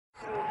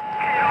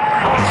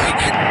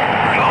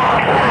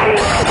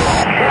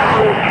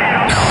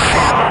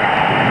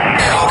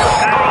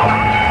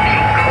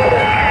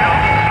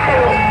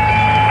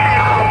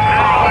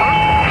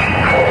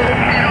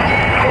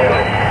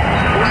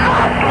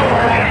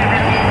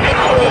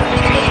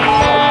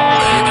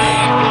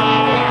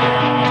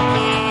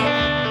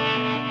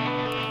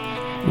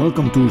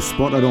welcome to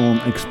Spotted on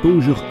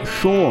Exposure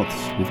Short.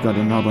 We've got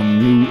another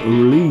new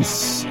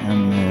release,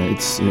 and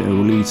it's a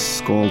release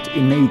called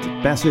Innate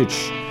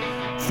Passage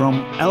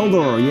from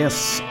Elder.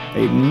 Yes,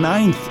 a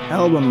 9th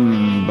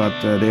album, but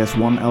there's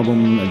one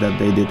album that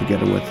they did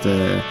together with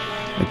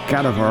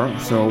Cadaver,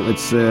 so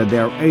it's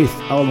their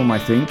 8th album, I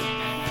think.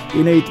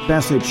 Innate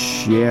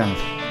Passage, yeah,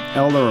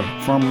 Elder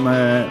from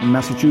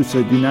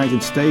Massachusetts,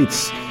 United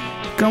States.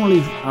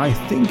 Currently, I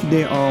think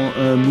they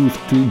are moved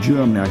to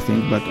Germany, I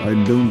think, but I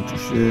don't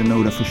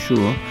know that for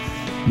sure.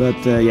 But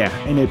yeah,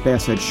 Innate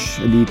Passage,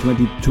 the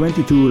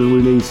 2022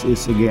 release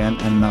is again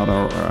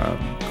another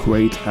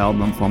great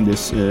album from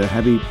this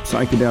heavy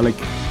psychedelic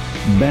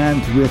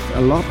band with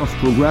a lot of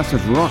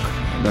progressive rock.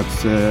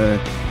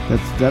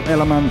 That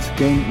element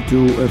came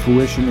to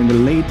fruition in the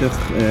later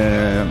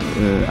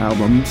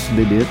albums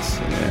they did,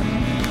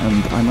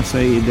 and I must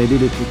say they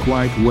did it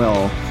quite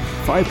well.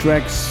 5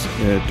 tracks,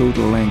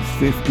 total length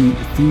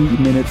 53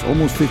 minutes,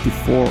 almost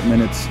 54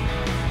 minutes,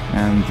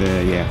 and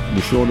yeah, the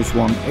shortest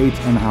one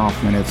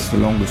 8.5 minutes, the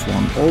longest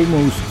one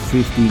almost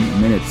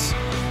 15 minutes.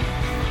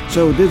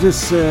 So this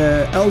is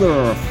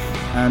Elder,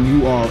 and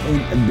who are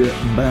in the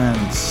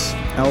band.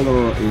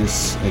 Elder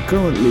is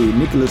currently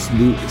Nicholas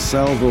Di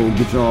Salvo,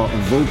 guitar,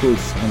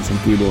 vocals and some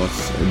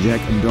keyboards, Jack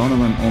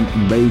Donovan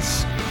on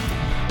bass.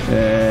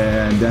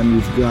 Then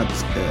we've got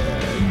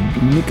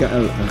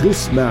Michael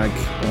Risberg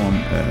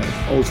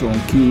on also on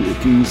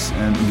keys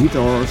and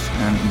guitars,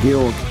 and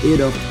Georg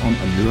Edert on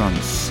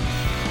drums.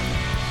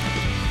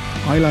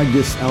 I like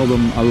this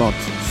album a lot,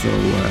 so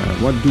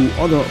what do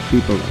other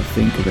people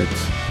think of it?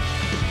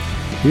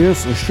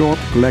 Here's a short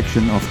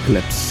collection of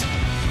clips.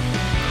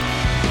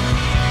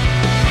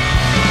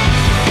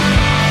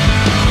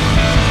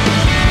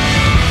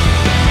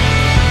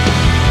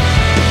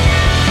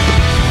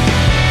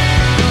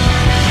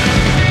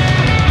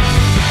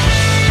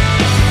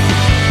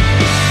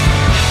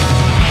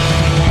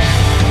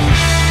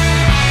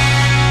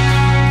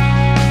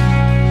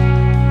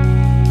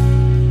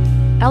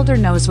 Elder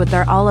knows what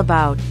they're all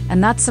about,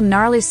 and that's some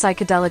gnarly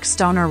psychedelic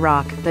stoner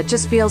rock that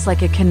just feels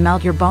like it can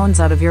melt your bones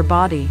out of your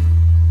body.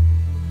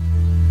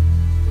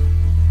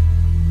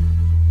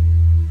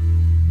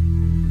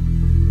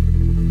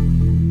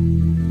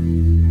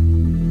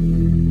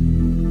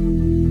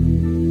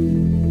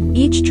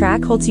 Each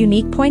track holds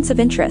unique points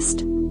of interest,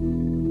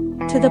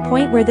 to the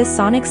point where this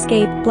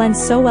sonicscape blends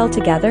so well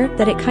together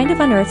that it kind of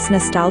unearths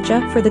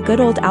nostalgia for the good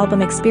old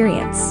album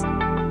experience.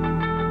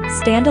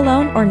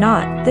 Standalone or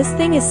not, this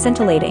thing is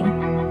scintillating.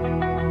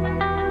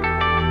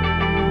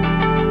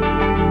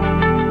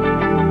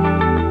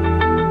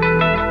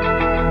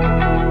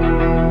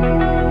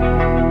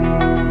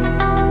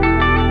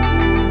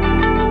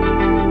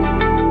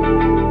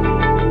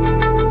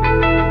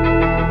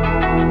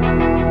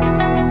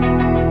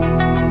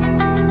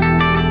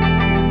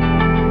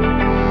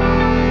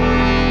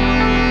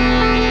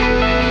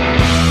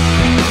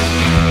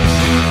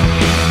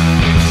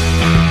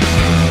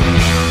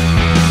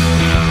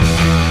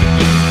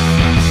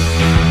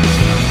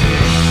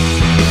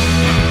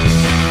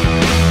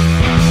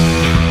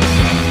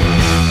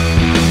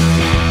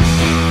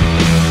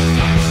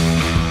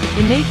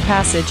 Innate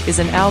Passage is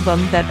an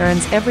album that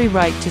earns every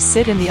right to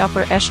sit in the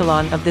upper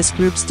echelon of this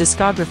group's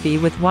discography,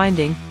 with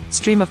winding,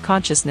 stream of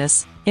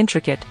consciousness,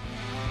 intricate,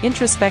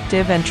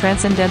 introspective and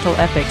transcendental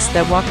epics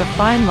that walk a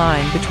fine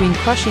line between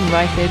crushing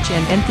riffage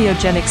and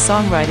entheogenic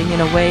songwriting in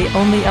a way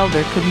only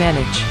Elder could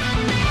manage.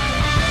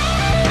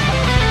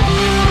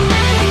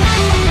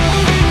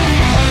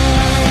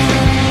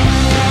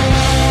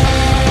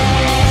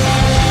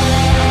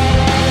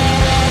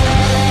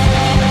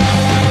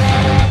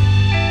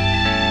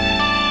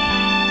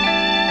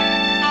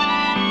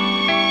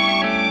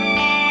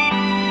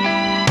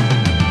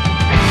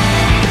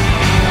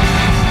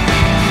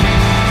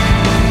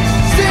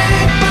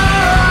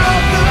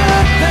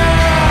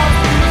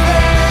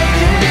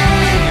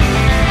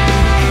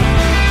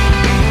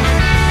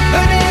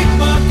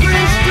 Enigma.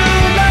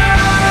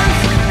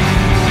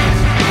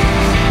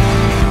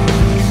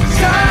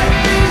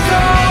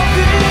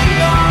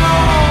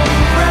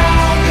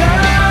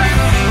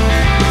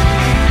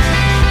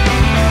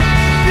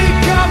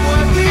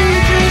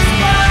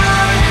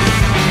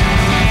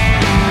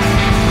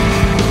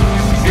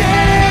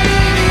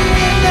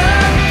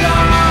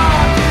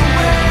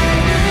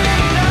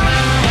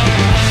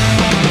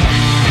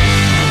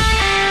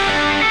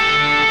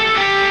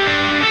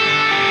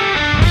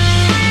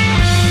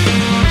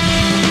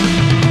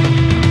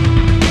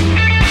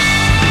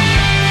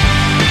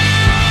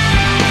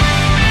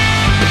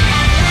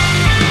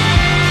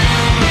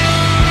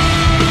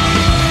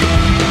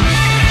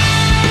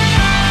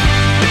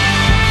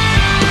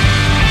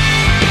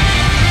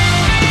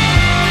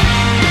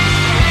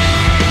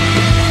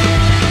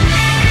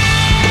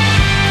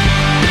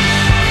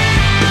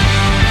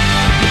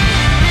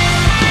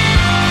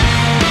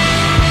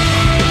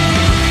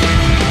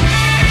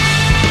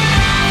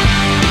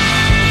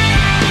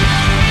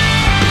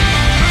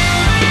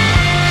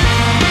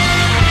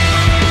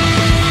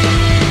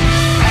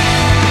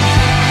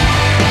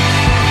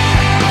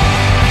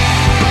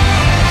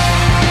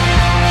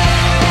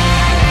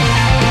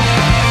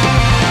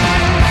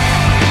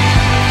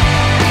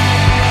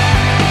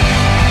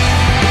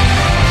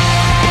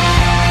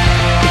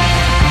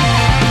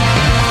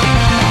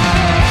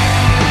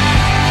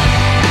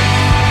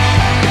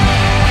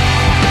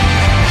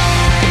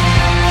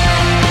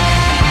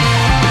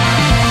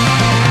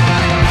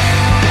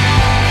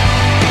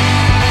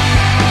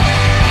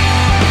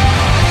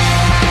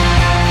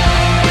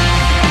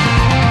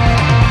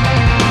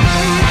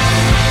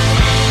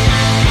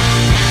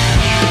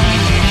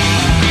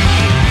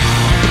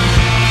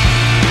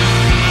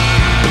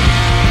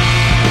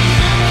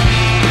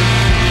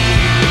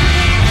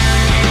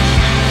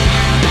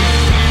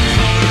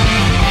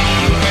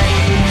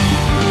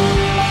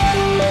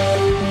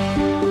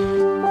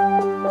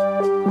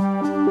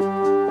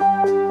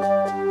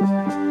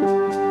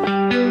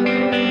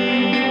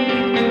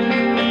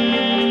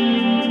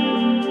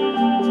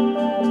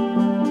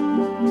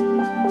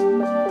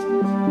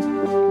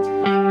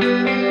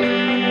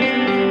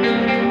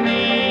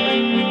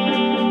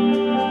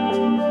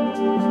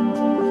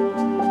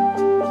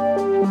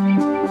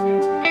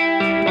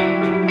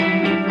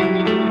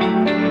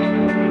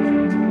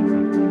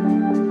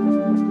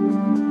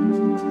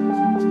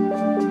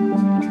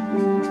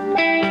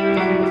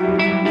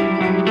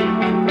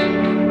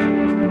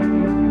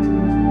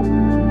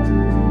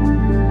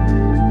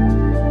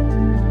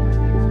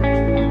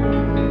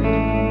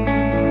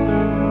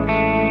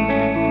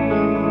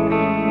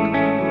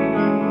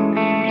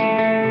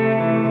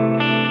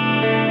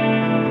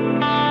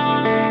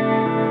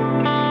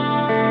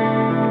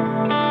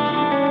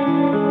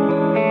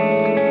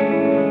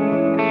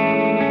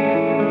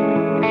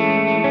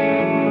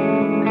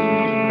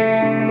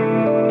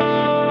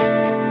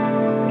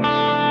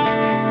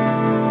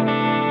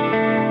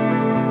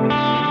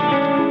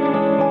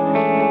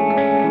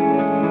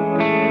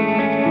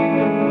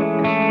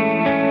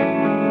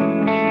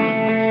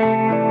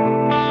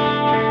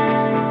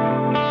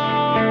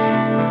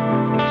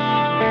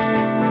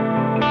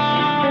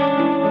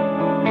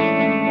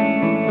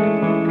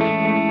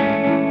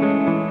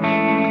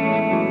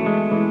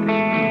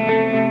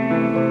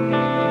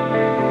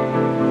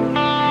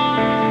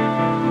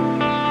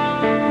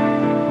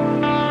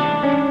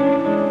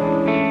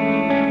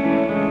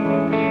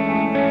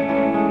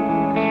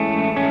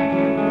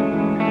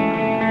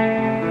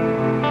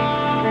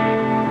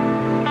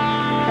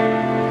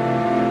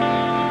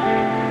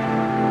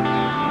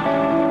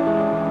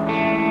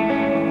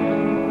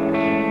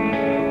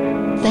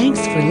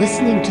 Thanks for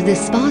listening to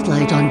this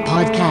Spotlight on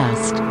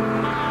podcast.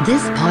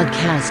 This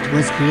podcast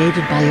was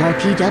created by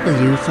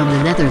RPW from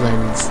the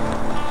Netherlands.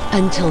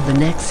 Until the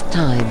next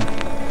time.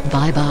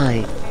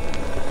 Bye-bye.